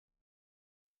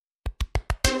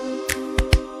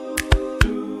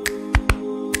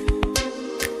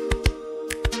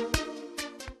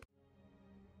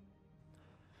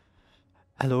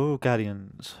Hello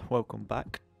Guardians, welcome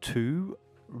back to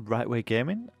Right Way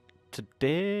Gaming.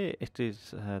 Today it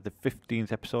is the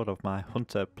 15th episode of my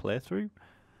Hunter playthrough,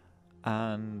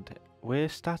 and we're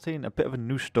starting a bit of a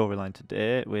new storyline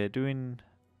today. We're doing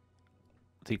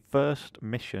the first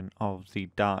mission of the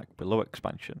Dark Below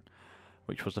expansion,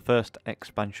 which was the first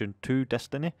expansion to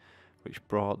Destiny, which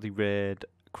brought the raid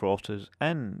Crota's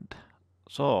End.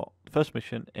 So the first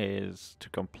mission is to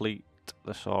complete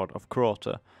the Sword of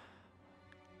Crota.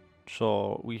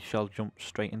 So we shall jump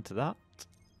straight into that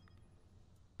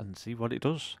and see what it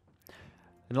does.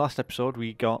 In the last episode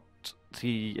we got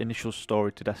the initial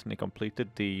story to Destiny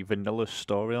completed, the vanilla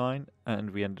storyline,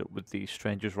 and we ended up with the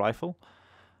Stranger's Rifle,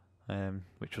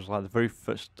 which was like the very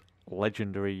first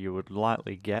legendary you would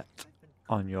likely get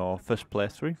on your first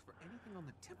playthrough.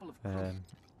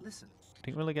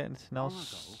 Didn't really get anything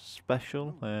else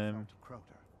special.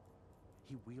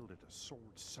 He wielded a sword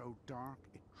so dark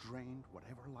it drained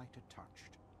whatever light it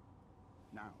touched.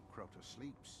 Now Crota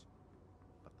sleeps,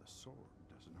 but the sword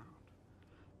does not.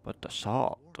 But the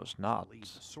sword does not. The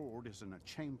sword is in a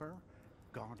chamber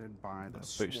guarded by the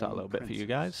Boost that a little bit for you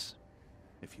guys.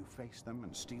 If you face them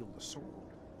and steal the sword,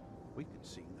 we can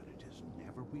see that it is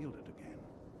never wielded again.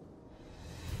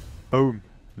 Boom!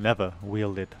 Never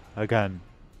wielded again.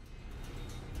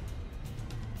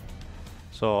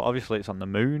 So obviously it's on the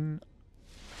moon.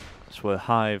 That's where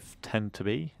Hive tend to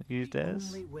be these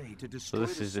days. So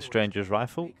this is the Stranger's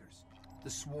Rifle. The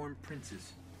Sworn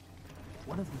Princes.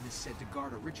 One of them is said to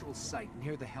guard a ritual site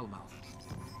near the Hellmouth.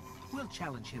 We'll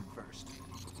challenge him first.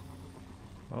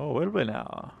 Oh, will we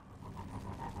now?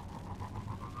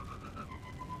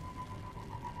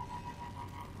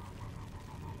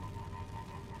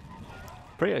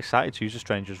 Pretty excited to use the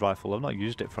Stranger's Rifle. I've not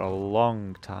used it for a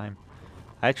long time.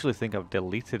 I actually think I've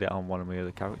deleted it on one of my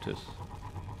other characters.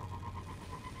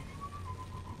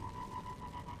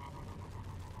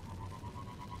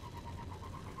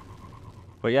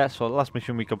 But yeah, so the last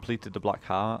mission we completed the Black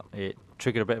Heart. It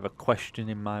triggered a bit of a question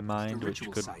in my mind, which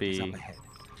could be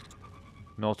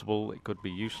notable, it could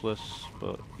be useless,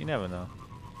 but you never know.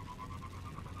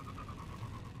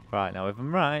 Right, now if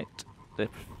I'm right, the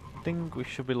thing we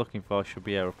should be looking for should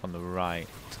be here up on the right.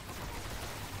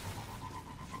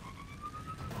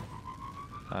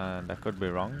 And I could be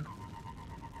wrong,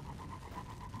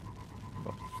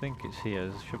 but I think it's here.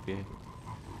 There should be a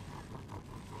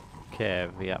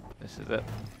cave. Yep, this is it.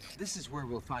 This is where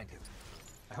we'll find him.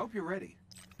 I hope you're ready.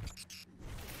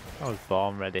 I was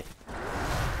born ready.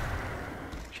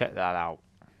 Check that out.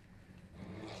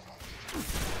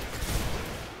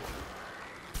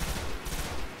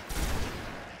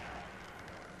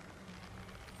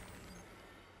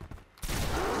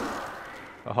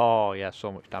 Oh yeah,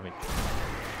 so much damage.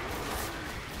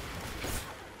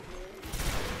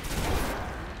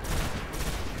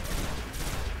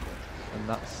 And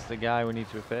that's the guy we need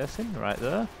to be facing, right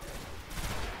there.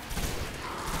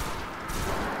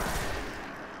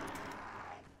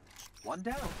 One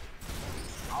down.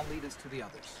 I'll lead us to the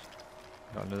others.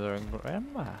 Got another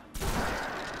engram.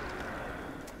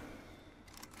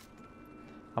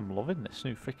 I'm loving this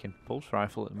new freaking pulse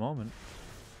rifle at the moment.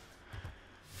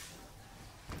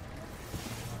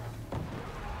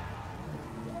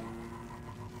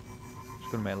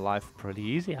 It's going to make life pretty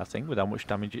easy, I think, with how much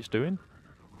damage it's doing.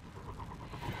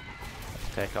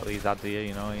 Take out these ads here,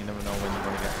 you know, you never know when you're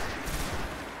going to get.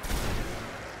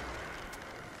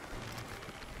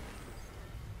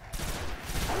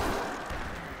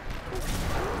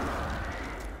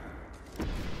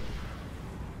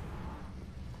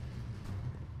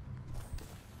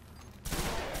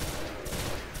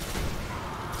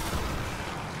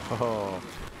 Oh,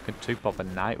 you can two-pop a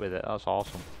knight with it, that's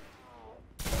awesome.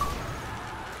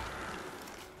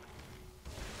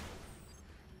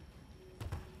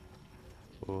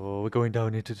 Oh, we're going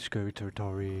down into the scary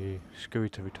territory. Scary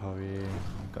territory.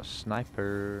 Got a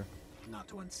sniper. Not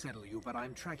to unsettle you, but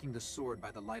I'm tracking the sword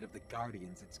by the light of the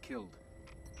guardians it's killed.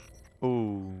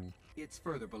 Ooh. It's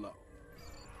further below.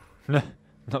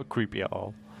 Not creepy at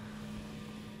all.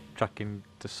 Tracking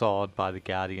the sword by the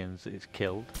guardians it's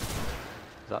killed.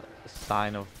 Is that a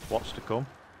sign of what's to come?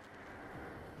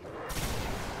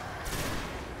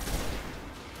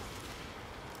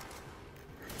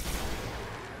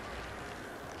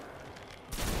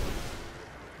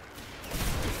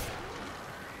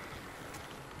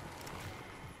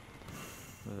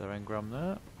 Another engram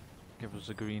there. Give us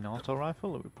a green auto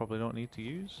rifle that we probably don't need to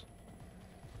use.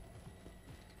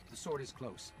 The sword is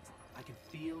close. I can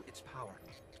feel its power.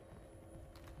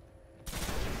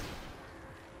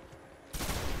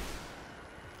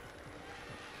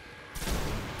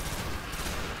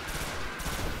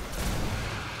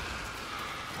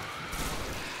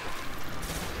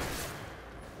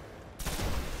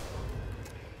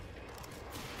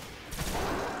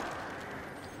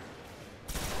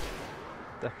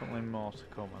 definitely more to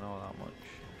come, I know that much.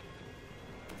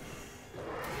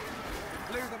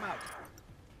 Clear them out.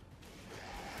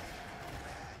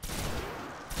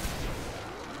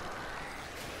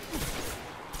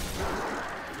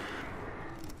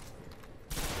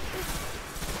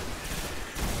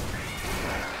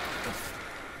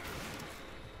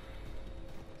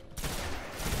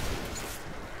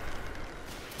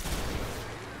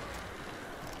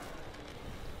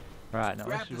 Right, now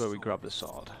this is where we grab the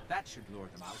sword. That should lure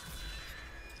them out.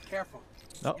 Careful.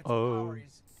 Uh-oh. Its power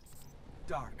is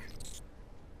dark.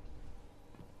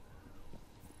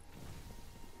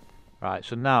 Right,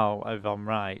 so now, if I'm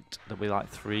right, there'll be like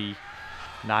 3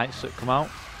 knights that come out.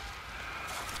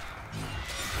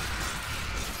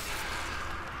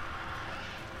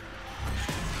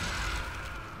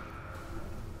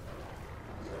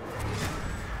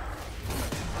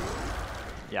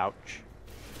 Ouch.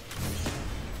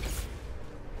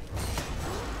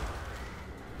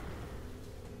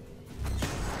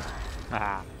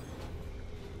 Ah.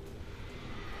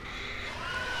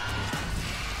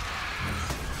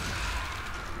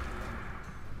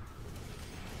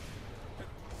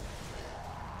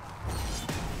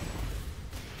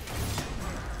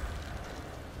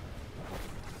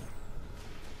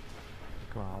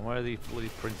 Come on, where are these bloody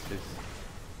princes?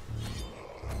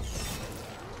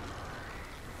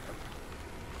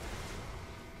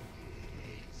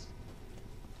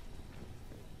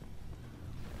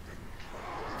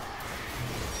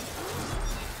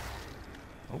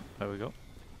 Oh, there we go.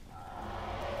 There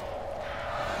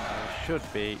should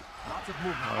be Lots of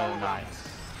movement all around us.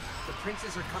 The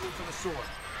princes are coming for the sword.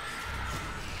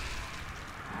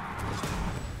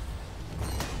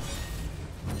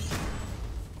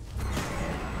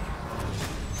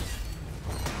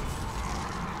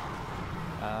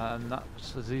 And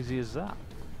that's as easy as that.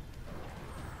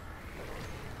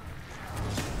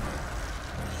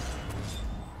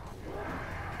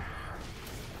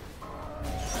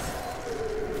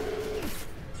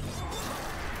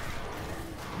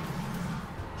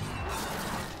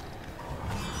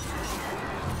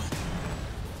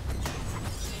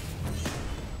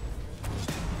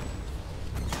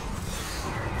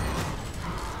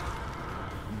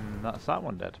 That's that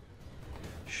one dead.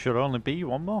 Should only be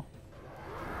one more.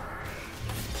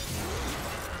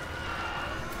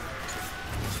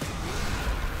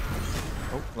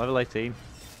 Oh, level 18.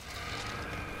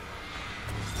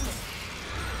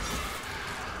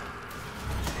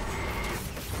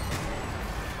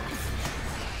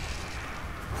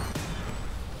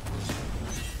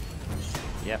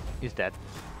 Yep, he's dead.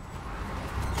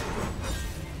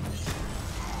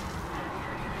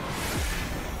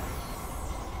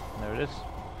 There it is.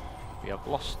 We have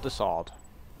lost the sword,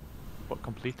 but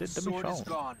completed the mission. Sword is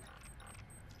gone.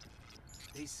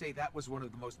 They say that was one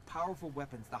of the most powerful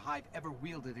weapons the Hive ever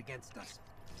wielded against us.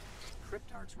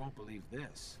 Cryptarchs won't believe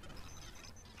this.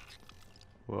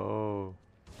 Whoa.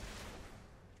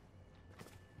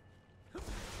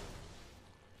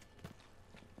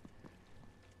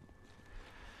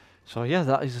 So yeah,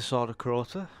 that is the Sword of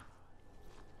Crota.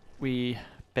 We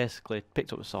basically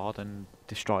picked up the sword and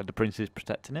destroyed the princes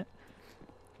protecting it.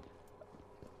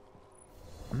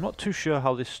 I'm not too sure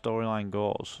how this storyline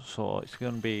goes, so it's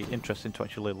going to be interesting to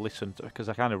actually listen to, because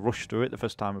I kind of rushed through it the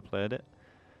first time I played it.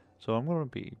 So I'm going to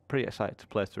be pretty excited to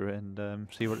play through it and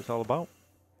see what it's all about.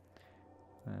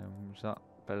 Is that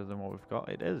better than what we've got?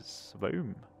 It is.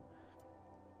 Boom.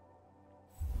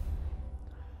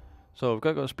 So we've got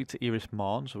to go speak to Iris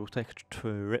Morn, so we'll take a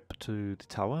trip to the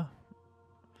tower.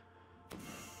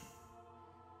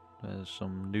 There's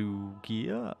some new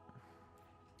gear.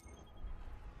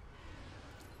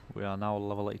 We are now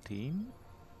level 18.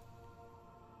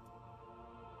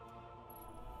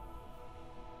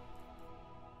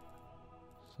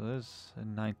 So there's a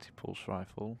 90 pulse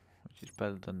rifle, which is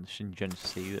better than the Shingen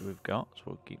C that we've got, so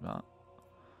we'll keep that.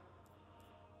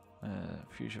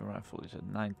 Fusion rifle is a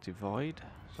 90 void,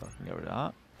 so I can get rid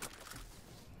of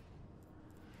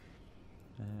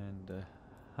that. And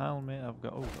helmet, I've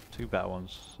got 2 better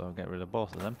ones, so I'll get rid of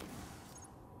both of them.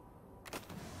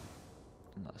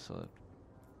 And that's a,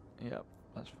 yep,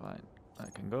 that's fine.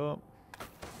 That can go.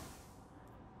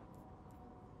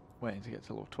 Waiting to get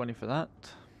to level 20 for that.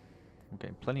 I'm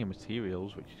getting plenty of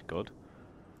materials, which is good.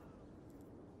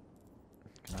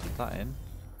 Can add that in.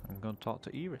 I'm going to talk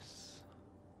to Iris.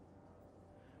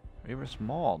 Iris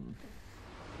Morn.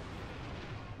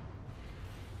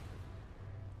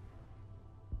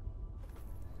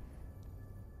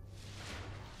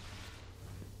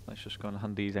 Let's just go and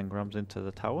hand these engrams into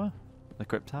the tower. The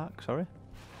cryptarch, sorry.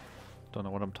 Don't know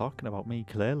what I'm talking about, me,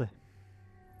 clearly.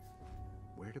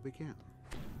 Where to begin?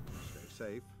 Stay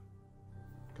safe.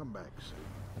 Come back soon.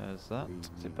 There's that.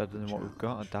 Is it better than what we've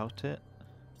got? I doubt it.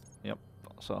 Yep,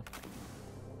 thought so.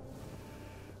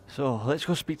 So, let's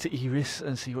go speak to Iris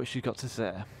and see what she's got to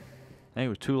say. Hey,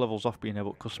 we're 2 levels off being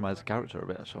able to customise the character a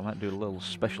bit, so I might do a little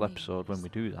special episode when we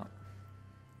do that.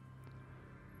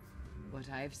 What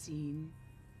I've seen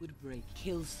would break.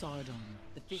 Kill Sardon,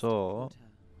 the fist So, of Crota,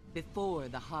 before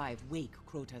the hive wake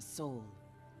Crota's soul.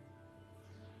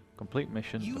 complete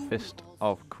mission, You the will Fist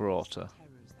also of face Crota. terrors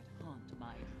that haunt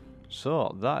my dreams.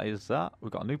 So, that is that.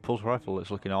 We've got a new pulse rifle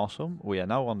that's looking awesome. We are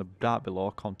now on the Dark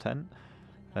Below content,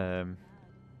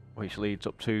 which leads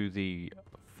up to the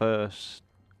first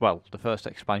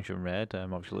expansion raid.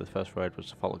 Obviously the first raid was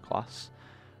the Fall of Glass.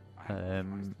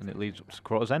 And it leads up to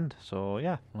Crota's End. So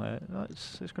yeah,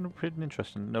 it's going to be pretty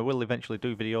interesting. I will eventually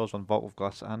do videos on Vault of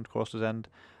Glass and Crota's End.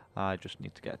 I just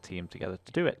need to get a team together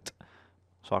to do it.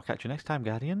 So I'll catch you next time,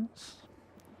 Guardians.